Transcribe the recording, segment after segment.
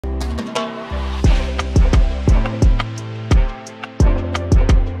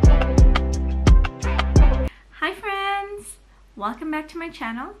welcome back to my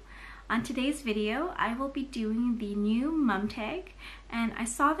channel. On today's video, I will be doing the new mum tag, and I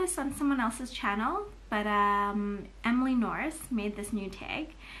saw this on someone else's channel, but Emily Norris made this new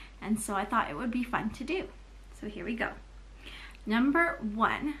tag, and so I thought it would be fun to do. So here we go. Number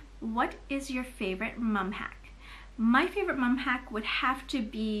 1, what is your favorite mum hack? My favorite mum hack would have to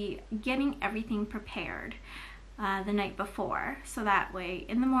be getting everything prepared the night before, so that way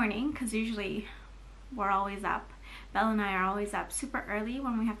in the morning, because usually we're always up, Bella and I are always up super early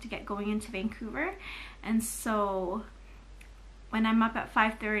when we have to get going into Vancouver, and so when I'm up at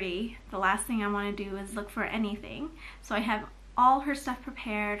 5:30, the last thing I want to do is look for anything. So I have all her stuff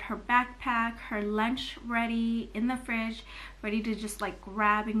prepared, her backpack, her lunch ready in the fridge, ready to just like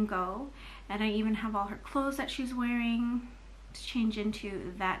grab and go. And I even have all her clothes that she's wearing to change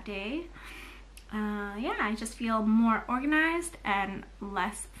into that day. Yeah, I just feel more organized and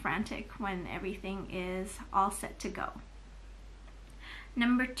less frantic when everything is all set to go.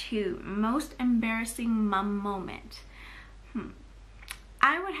 Number 2, most embarrassing mum moment.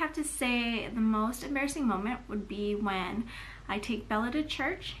 I would have to say the most embarrassing moment would be when I take Bella to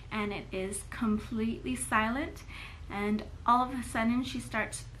church and it is completely silent, and all of a sudden she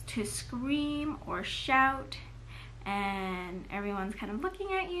starts to scream or shout, and everyone's kind of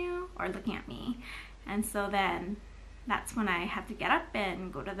looking at you or looking at me, and so then that's when I have to get up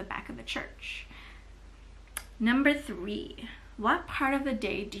and go to the back of the church. Number 3, what part of the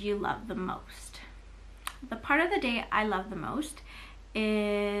day do you love the most? The part of the day I love the most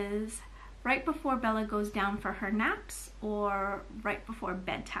is right before Bella goes down for her naps or right before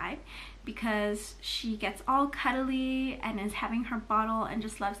bedtime, because she gets all cuddly and is having her bottle and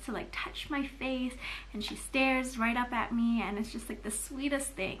just loves to like touch my face, and she stares right up at me, and it's just like the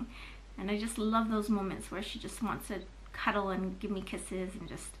sweetest thing. And I just love those moments where she just wants to cuddle and give me kisses and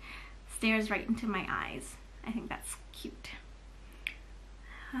just stares right into my eyes. I think that's cute.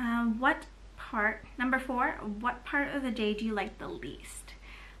 Number 4, what part of the day do you like the least?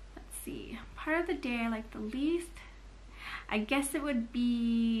 Let's see, part of the day I like the least, I guess it would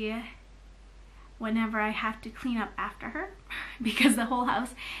be whenever I have to clean up after her because the whole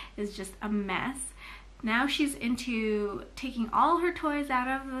house is just a mess. Now she's into taking all her toys out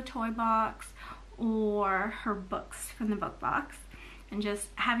of the toy box or her books from the book box and just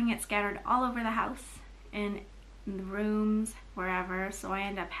having it scattered all over the house in the rooms, wherever, so I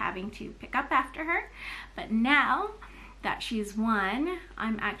end up having to pick up after her. But now that she's 1,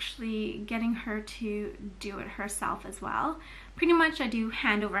 I'm actually getting her to do it herself as well. Pretty much I do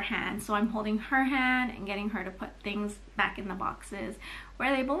hand over hand, so I'm holding her hand and getting her to put things back in the boxes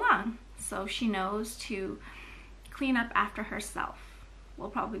where they belong, so she knows to clean up after herself. We'll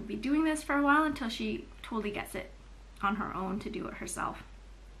probably be doing this for a while until she totally gets it on her own to do it herself.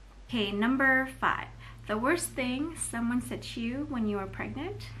 Okay, number 5. The worst thing someone said to you when you were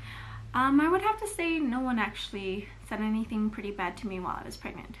pregnant? I would have to say no one actually said anything pretty bad to me while I was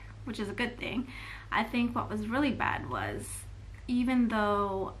pregnant, which is a good thing. I think what was really bad was, even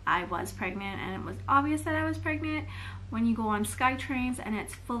though I was pregnant and it was obvious that I was pregnant, when you go on SkyTrains and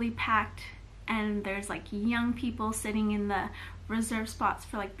it's fully packed and there's like young people sitting in the reserved spots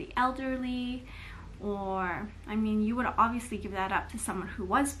for like the elderly, or I mean, you would obviously give that up to someone who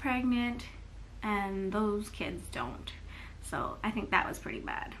was pregnant, and those kids don't. So I think that was pretty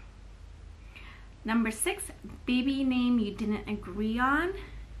bad. Number 6, baby name you didn't agree on.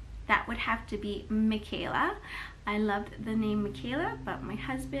 That would have to be Michaela. I loved the name Michaela, but my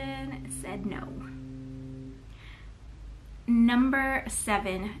husband said no. Number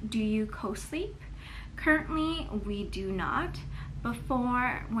 7, do you co-sleep? Currently, we do not.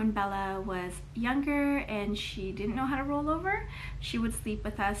 Before, when Bella was younger and she didn't know how to roll over, she would sleep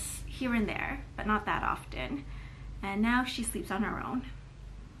with us here and there, but not that often. And now she sleeps on her own.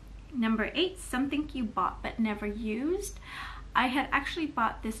 Number 8, something you bought but never used. I had actually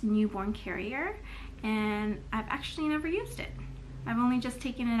bought this newborn carrier and I've actually never used it. I've only just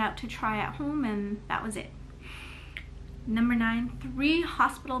taken it out to try at home, and that was it. Number 9, 3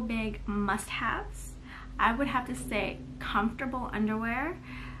 hospital bag must-haves. I would have to say comfortable underwear,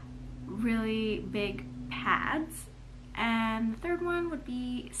 really big pads, and the third one would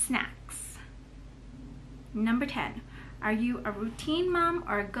be snacks. Number 10, are you a routine mom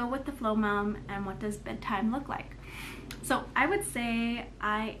or a go with the flow mom, and what does bedtime look like? So I would say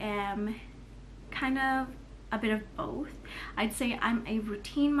I am kind of a bit of both. I'd say I'm a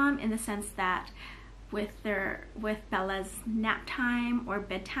routine mom in the sense that with Bella's nap time or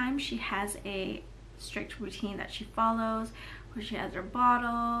bedtime, she has a strict routine that she follows, where she has her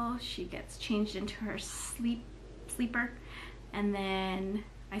bottle, she gets changed into her sleeper, and then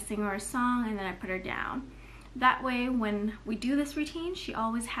I sing her a song and then I put her down. That way when we do this routine, she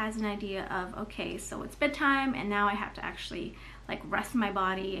always has an idea of, okay, so it's bedtime and now I have to actually like rest my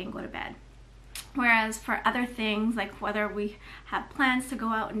body and go to bed. Whereas for other things, like whether we have plans to go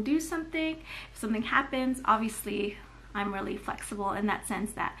out and do something, if something happens, obviously I'm really flexible in that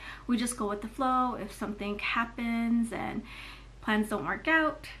sense that we just go with the flow. If something happens and plans don't work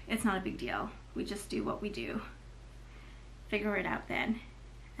out, it's not a big deal. We just do what we do. Figure it out then.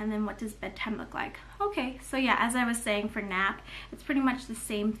 And then what does bedtime look like? Okay, so yeah, as I was saying, for nap, it's pretty much the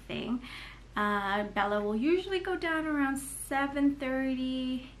same thing. Bella will usually go down around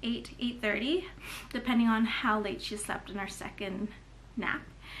 7:30, 8:30, depending on how late she slept in her second nap.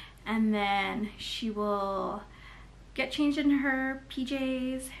 And then she will get changed in her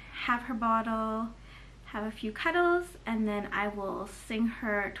PJs, have her bottle, have a few cuddles, and then I will sing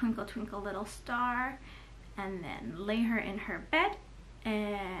her Twinkle Twinkle Little Star, and then lay her in her bed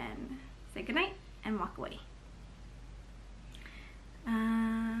and say goodnight and walk away. Where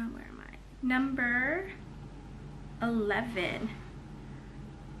am I? Number 11.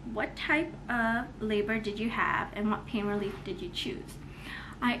 What type of labor did you have and what pain relief did you choose?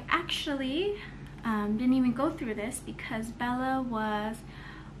 I actually didn't even go through this because Bella was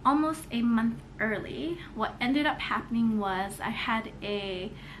almost a month early. What ended up happening was I had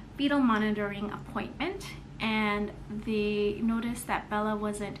a fetal monitoring appointment and they noticed that Bella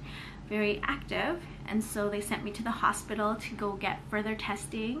wasn't very active, and so they sent me to the hospital to go get further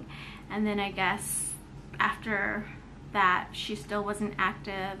testing. And then I guess after that she still wasn't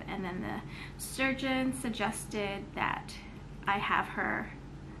active, and then the surgeon suggested that I have her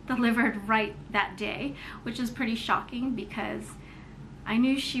delivered right that day, which is pretty shocking because I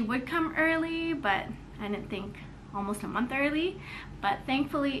knew she would come early, but I didn't think almost a month early. But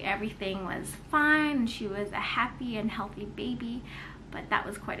thankfully everything was fine and she was a happy and healthy baby. But that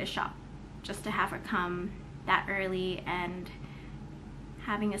was quite a shock just to have her come that early and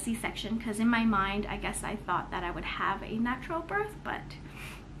having a C-section, because in my mind I guess I thought that I would have a natural birth, but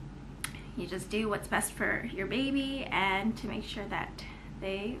you just do what's best for your baby and to make sure that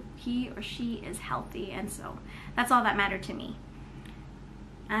he or she is healthy, and so that's all that mattered to me.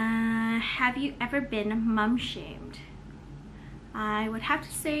 Have you ever been mum shamed? I would have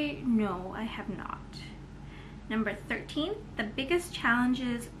to say no, I have not. Number 13, the biggest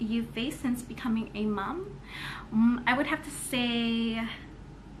challenges you faced since becoming a mom. I would have to say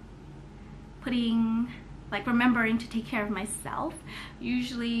remembering to take care of myself.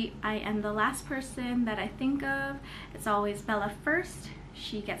 Usually I am the last person that I think of. It's always Bella first.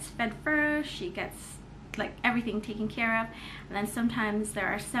 She gets fed first, she gets like everything taken care of, and then sometimes there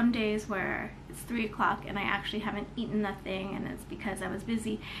are some days where it's 3 o'clock and I actually haven't eaten nothing, and it's because I was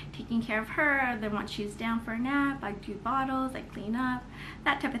busy taking care of her. Then once she's down for a nap, I do bottles, I clean up,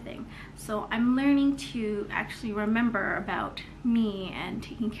 that type of thing. So I'm learning to actually remember about me and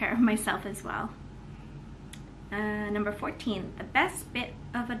taking care of myself as well. Number 14, the best bit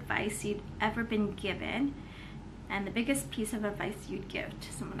of advice you'd ever been given and the biggest piece of advice you'd give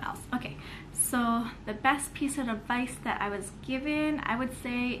to someone else. Okay, so the best piece of advice that I was given, I would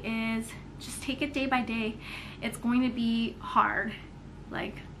say, is just take it day by day. It's going to be hard.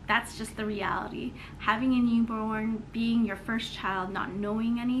 Like, that's just the reality. Having a newborn, being your first child, not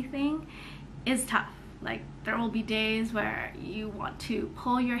knowing anything is tough. Like, there will be days where you want to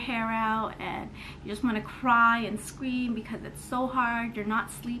pull your hair out and you just want to cry and scream because it's so hard. You're not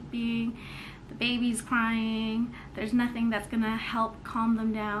sleeping. The baby's crying. There's nothing that's gonna help calm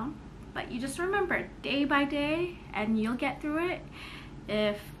them down. But you just remember, day by day, and you'll get through it.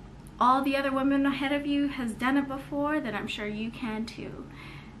 If all the other women ahead of you has done it before, then I'm sure you can too.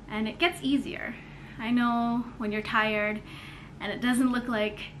 And it gets easier. I know when you're tired and it doesn't look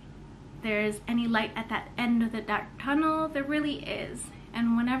like there's any light at that end of the dark tunnel, there really is.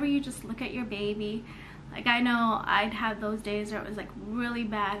 And whenever you just look at your baby, like, I know I'd have those days where it was like really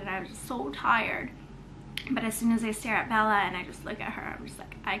bad and I was just so tired. But as soon as I stare at Bella and I just look at her, I'm just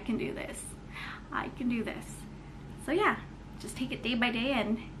like, I can do this. I can do this. So yeah, just take it day by day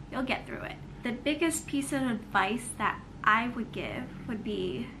and you'll get through it. The biggest piece of advice that I would give would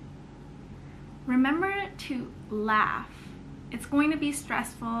be, remember to laugh. It's going to be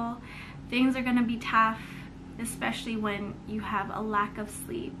stressful. Things are going to be tough, especially when you have a lack of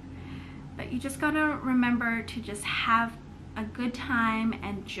sleep. But you just gotta remember to just have a good time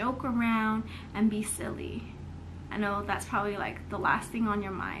and joke around and be silly. I know that's probably like the last thing on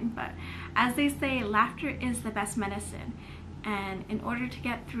your mind, but as they say, laughter is the best medicine. And in order to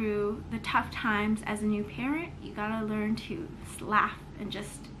get through the tough times as a new parent, you gotta learn to laugh and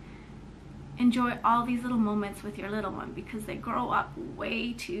just enjoy all these little moments with your little one, because they grow up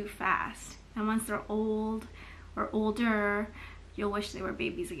way too fast. And once they're old, or older, you'll wish they were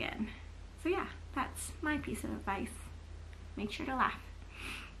babies again. So yeah, that's my piece of advice. Make sure to laugh.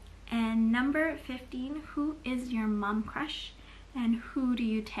 And number 15, who is your mom crush and who do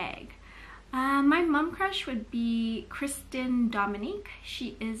you tag? My mom crush would be Kristen Dominique.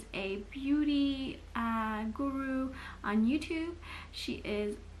 She is a beauty guru on YouTube. She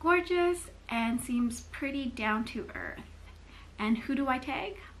is gorgeous and seems pretty down to earth. And who do I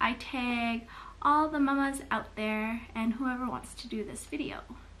tag? I tag all the mamas out there and whoever wants to do this video.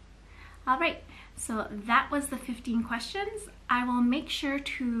 Alright, so that was the 15 questions. I will make sure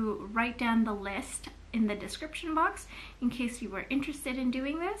to write down the list in the description box in case you were interested in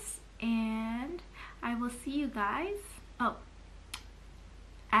doing this. And I will see you guys. Oh,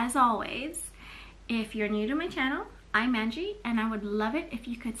 as always, if you're new to my channel, I'm Angie, and I would love it if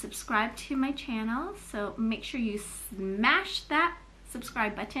you could subscribe to my channel. So make sure you smash that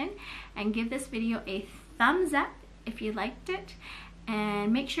subscribe button and give this video a thumbs up if you liked it.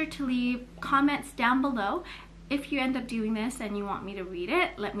 And make sure to leave comments down below. If you end up doing this and you want me to read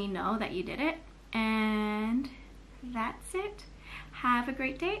it, let me know that you did it. And that's it. Have a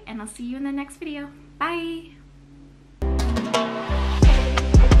great day, and I'll see you in the next video. Bye!